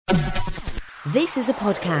This is a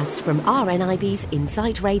podcast from RNIB's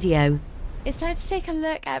Insight Radio. It's time to take a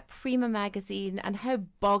look at Prima magazine and how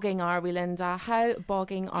bogging are we, Linda? How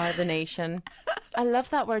bogging are the nation? I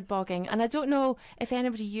love that word bogging, and I don't know if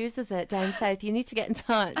anybody uses it down south. You need to get in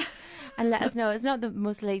touch and let us know. It's not the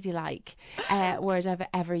most ladylike word I've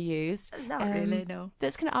ever used. Not really, no. But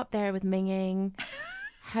it's kind of up there with minging.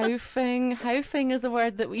 Houfing. Houfing is a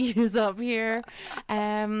word that we use up here.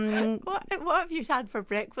 What have you had for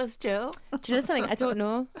breakfast, Jill? Do you know something? I don't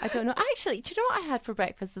know. Actually, do you know what I had for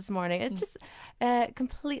breakfast this morning? It's just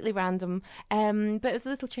completely random. But it was a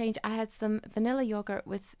little change. I had some vanilla yogurt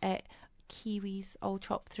with kiwis all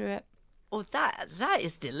chopped through it. Oh, that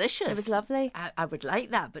is delicious. It was lovely. I would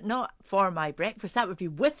like that, but not for my breakfast. That would be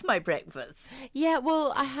with my breakfast. Yeah,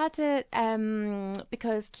 well, I had it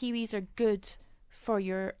because kiwis are good for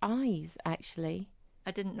your eyes, actually.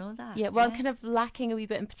 I didn't know that. Yeah, well, I'm kind of lacking a wee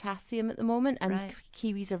bit in potassium at the moment, and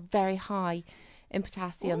kiwis are very high in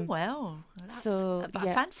potassium. Oh, well.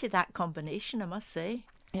 I fancy that combination, I must say.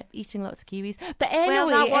 Yeah, eating lots of kiwis. But anyway, well,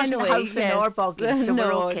 that wasn't houfing or bogging, so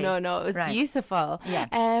we're okay. No, it was beautiful.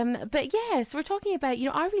 Yeah. But yes, we're talking about,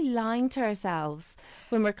 are we lying to ourselves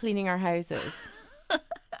when we're cleaning our houses?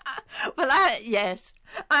 Well, yes,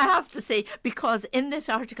 I have to say, because in this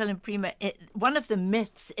article in Prima, one of the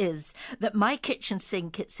myths is that my kitchen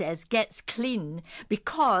sink, it says, gets clean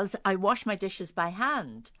because I wash my dishes by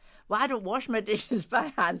hand. Well, I don't wash my dishes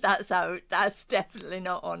by hand. That's out. That's definitely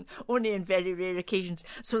not on. Only in very rare occasions.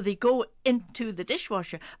 So they go into the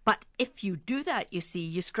dishwasher. But if you do that, you see,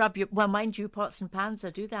 you scrub mind you, pots and pans, I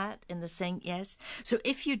do that in the sink, yes. So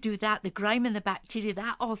if you do that, the grime and the bacteria,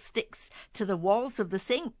 that all sticks to the walls of the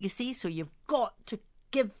sink, you see. So you've got to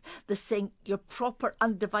give the sink your proper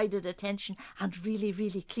undivided attention and really,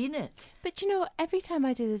 really clean it. But every time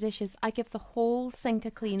I do the dishes, I give the whole sink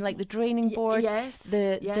a clean, like the draining board,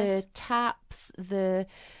 the taps, the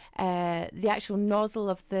actual nozzle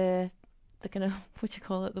of the kind of, what do you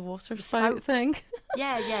call it, the water spout thing.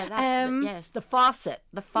 Yeah, that's yes, the faucet.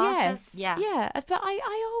 Yes, yeah. But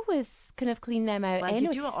I always kind of clean them out. Well,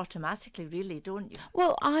 anyway. You do it automatically, really, don't you?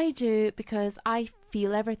 Well, I do because I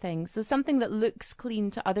feel everything. So something that looks clean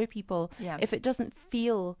to other people, if it doesn't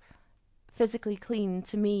feel physically clean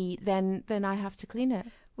to me, then I have to clean it.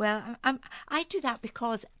 Well, I do that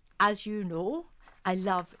because, as you know, I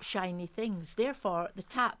love shiny things. Therefore, the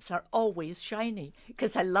taps are always shiny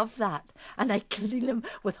because I love that. And I clean them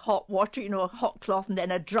with hot water, a hot cloth and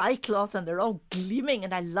then a dry cloth, and they're all gleaming,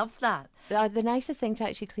 and I love that. The nicest thing to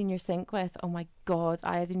actually clean your sink with, oh my God,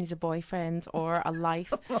 I either need a boyfriend or a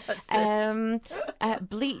life.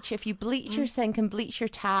 Bleach. If you bleach your sink and bleach your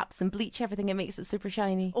taps and bleach everything, it makes it super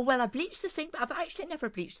shiny. Oh, well, I bleached the sink, but I've actually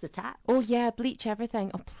never bleached the taps. Oh, yeah, bleach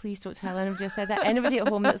everything. Oh, please don't tell anybody I said that. Anybody at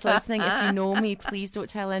home that's listening, if you know me, please don't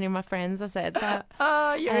tell any of my friends I said that.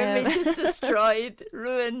 Oh, your image is destroyed,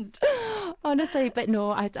 ruined. Honestly, but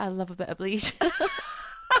no, I love a bit of bleach.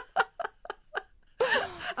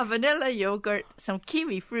 A vanilla yogurt, some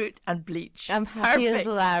kiwi fruit and bleach. I'm happy as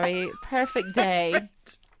Larry. Perfect day.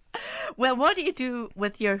 Well, what do you do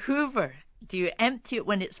with your Hoover? Do you empty it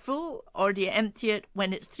when it's full, or do you empty it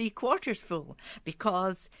when it's 3/4 full?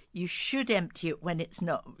 Because you should empty it when it's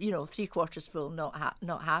not, 3/4 full,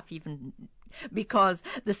 not half even, because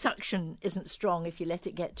the suction isn't strong if you let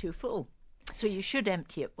it get too full. So you should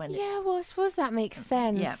empty it when it's... Yeah, well, I suppose that makes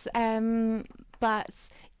sense. Yeah. But,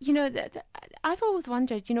 I've always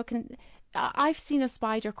wondered, I've seen a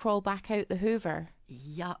spider crawl back out the Hoover.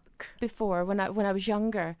 Yuck. Before, when I was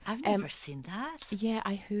younger. I've never seen that. Yeah,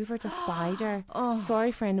 I hoovered a spider. Oh.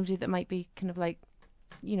 Sorry for anybody that might be kind of like,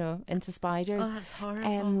 into spiders. Oh, that's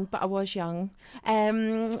horrible. But I was young. I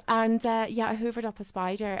hoovered up a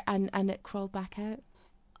spider and it crawled back out.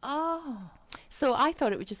 Oh. So I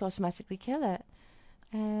thought it would just automatically kill it.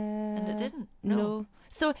 And it didn't? No.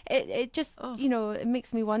 So it just, it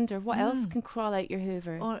makes me wonder what else can crawl out your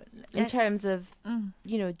Hoover in terms of,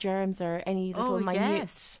 germs or any little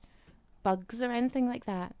minute bugs or anything like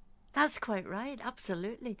that. That's quite right,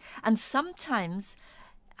 absolutely. And sometimes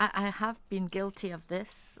I have been guilty of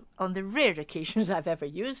this on the rare occasions I've ever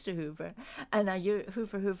used a Hoover. And I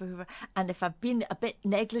hoover. And if I've been a bit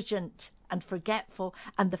negligent and forgetful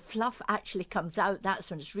and the fluff actually comes out,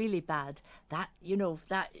 that's when it's really bad. That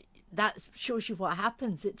shows you what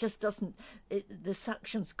happens. It just doesn't, the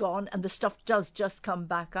suction's gone and the stuff does just come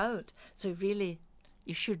back out. So really,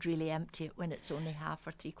 you should really empty it when it's only half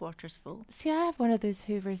or 3/4 full. See, I have one of those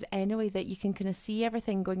Hoovers anyway that you can kind of see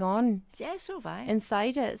everything going on. Yeah, so have I.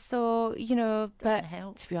 Inside it. So, Doesn't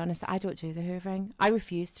help. To be honest, I don't do the hoovering. I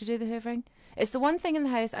refuse to do the hoovering. It's the one thing in the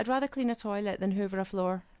house, I'd rather clean a toilet than hoover a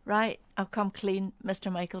floor. Right, I'll come clean.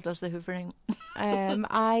 Mr. Michael does the hoovering.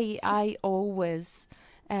 I always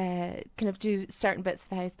kind of do certain bits of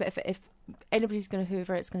the house, but if anybody's going to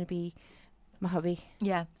hoover, it's going to be my hubby.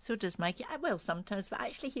 Yeah, so does Mikey. Well, sometimes, but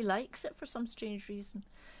actually he likes it for some strange reason.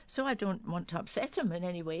 So I don't want to upset him in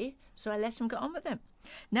any way, so I let him get on with it.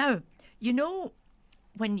 Now, you know,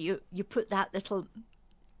 when you put that little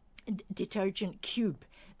detergent cube,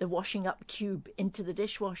 the washing up cube, into the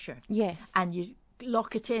dishwasher. Yes. And you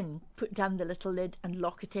lock it in, put down the little lid and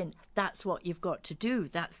lock it in. That's what you've got to do.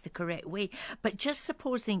 That's the correct way. But just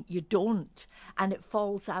supposing you don't and it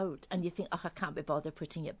falls out and you think, oh, I can't be bothered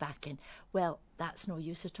putting it back in. Well, that's no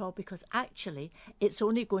use at all, because actually it's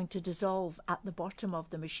only going to dissolve at the bottom of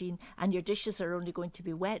the machine and your dishes are only going to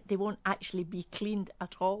be wet. They won't actually be cleaned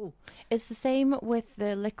at all. It's the same with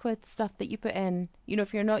the liquid stuff that you put in. You know,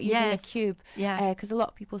 if you're not using a cube, because a lot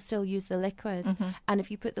of people still use the liquid. And if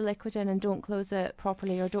you put the liquid in and don't close it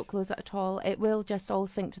properly or don't close it at all, it will just all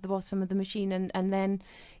sink to the bottom of the machine. And then,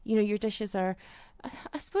 you know, your dishes are,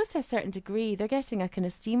 I suppose to a certain degree, they're getting a kind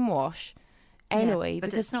of steam wash. Anyway,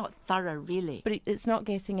 but because it's not thorough, really. But it's not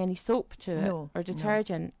getting any soap to it or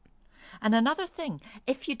detergent. No. And another thing,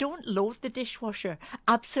 if you don't load the dishwasher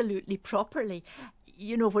absolutely properly,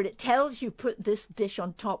 you know, where it tells you put this dish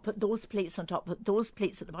on top, put those plates on top, put those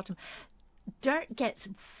plates at the bottom, dirt gets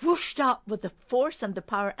whooshed up with the force and the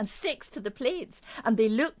power and sticks to the plates, and they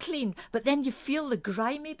look clean, but then you feel the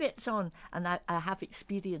grimy bits on, and I have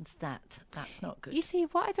experienced that. That's not good. You see,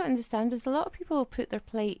 what I don't understand is a lot of people put their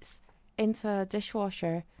plates into a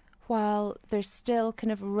dishwasher while there's still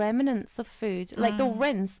kind of remnants of food. Like they'll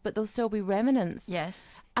rinse, but there'll still be remnants. Yes.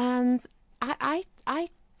 And I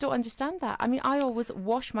don't understand that. I mean, I always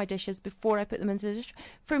wash my dishes before I put them into the dish.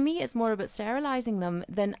 For me, it's more about sterilising them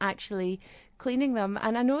than actually cleaning them.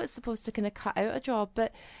 And I know it's supposed to kind of cut out a job,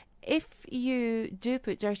 but if you do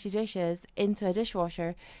put dirty dishes into a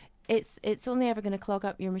dishwasher, it's only ever going to clog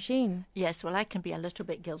up your machine. Yes, well, I can be a little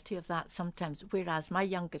bit guilty of that sometimes, whereas my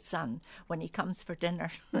youngest son, when he comes for dinner,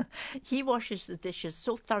 he washes the dishes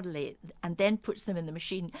so thoroughly and then puts them in the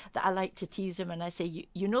machine that I like to tease him, and I say,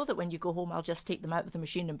 you know that when you go home, I'll just take them out of the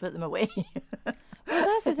machine and put them away. Well,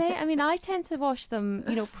 that's the thing. I mean, I tend to wash them,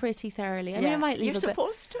 you know, pretty thoroughly. I mean, I might leave You're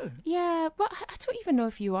supposed to. Yeah, but I don't even know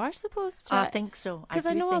if you are supposed to. I think so. Because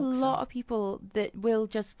I know a lot of people that will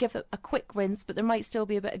just give it a quick rinse, but there might still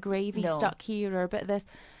be a bit of gravy stuck here or a bit of this.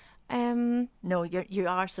 No, you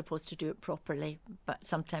are supposed to do it properly, but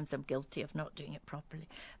sometimes I'm guilty of not doing it properly.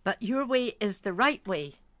 But your way is the right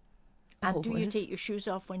way. And Always. Do you take your shoes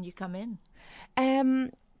off when you come in?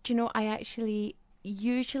 Do you know, I actually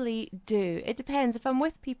usually do. It depends. If I'm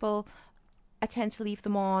with people, I tend to leave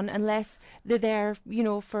them on unless they're there, you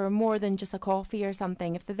know, for more than just a coffee or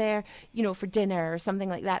something. If they're there, you know, for dinner or something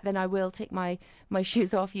like that, then I will take my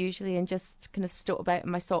shoes off usually and just kind of stoat about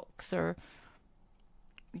in my socks or...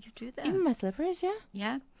 You do that? Even my slippers, yeah.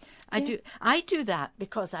 Yeah. I do that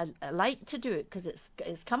because I like to do it because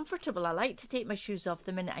it's comfortable. I like to take my shoes off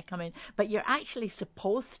the minute I come in, but you're actually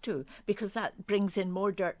supposed to, because that brings in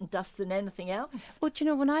more dirt and dust than anything else. Well, do you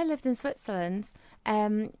know, when I lived in Switzerland,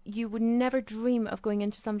 you would never dream of going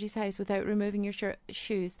into somebody's house without removing your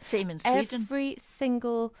shoes. Same in Sweden. Every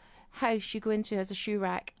single house you go into has a shoe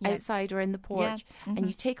rack outside or in the porch, and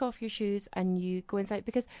you take off your shoes and you go inside,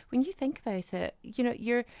 because when you think about it, you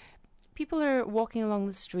know, people are walking along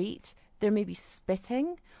the street, they're maybe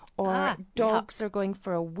spitting, or dogs are going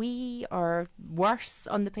for a wee, or worse,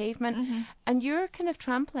 on the pavement, and you're kind of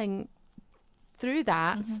trampling through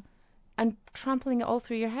that and trampling it all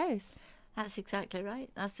through your house. That's exactly right.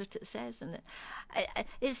 That's what it says. And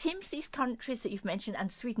it seems these countries that you've mentioned, and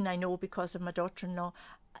Sweden I know because of my daughter-in-law,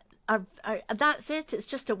 are that's it. It's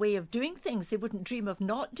just a way of doing things. They wouldn't dream of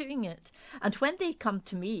not doing it. And when they come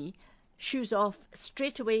to me, shoes off,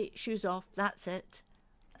 straight away, shoes off, that's it.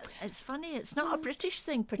 It's funny. It's not a British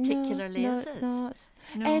thing particularly, is it? No, it's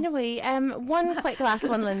not. No. Anyway, one quick last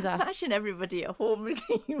one, Linda. Imagine everybody at home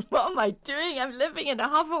thinking, what am I doing? I'm living in a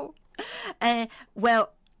hovel.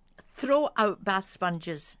 Well, throw out bath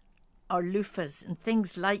sponges or loofahs and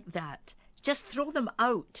things like that. Just throw them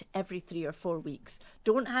out every 3 or 4 weeks.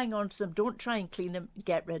 Don't hang on to them. Don't try and clean them.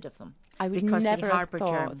 Get rid of them. I would because never they have harbour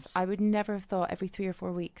thought. germs. I would never have thought every 3 or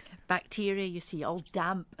 4 weeks. Bacteria, you see, all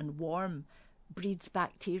damp and warm breeds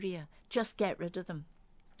bacteria. Just get rid of them.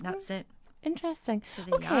 That's it. Interesting. So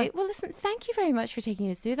there you Okay, are. well, listen, thank you very much for taking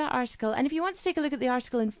us through that article. And if you want to take a look at the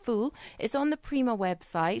article in full, it's on the Prima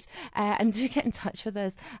website. And do get in touch with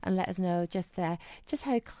us and let us know just how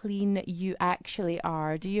clean you actually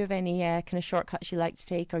are. Do you have any kind of shortcuts you like to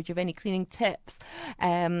take, or do you have any cleaning tips?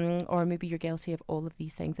 Or maybe you're guilty of all of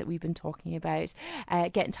these things that we've been talking about.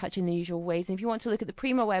 Get in touch in the usual ways. And if you want to look at the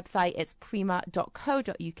Prima website, it's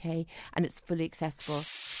prima.co.uk and it's fully accessible.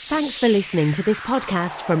 Thanks for listening to this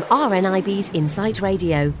podcast from RNIB's Insight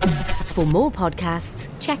Radio. For more podcasts,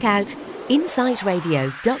 check out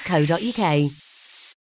insightradio.co.uk.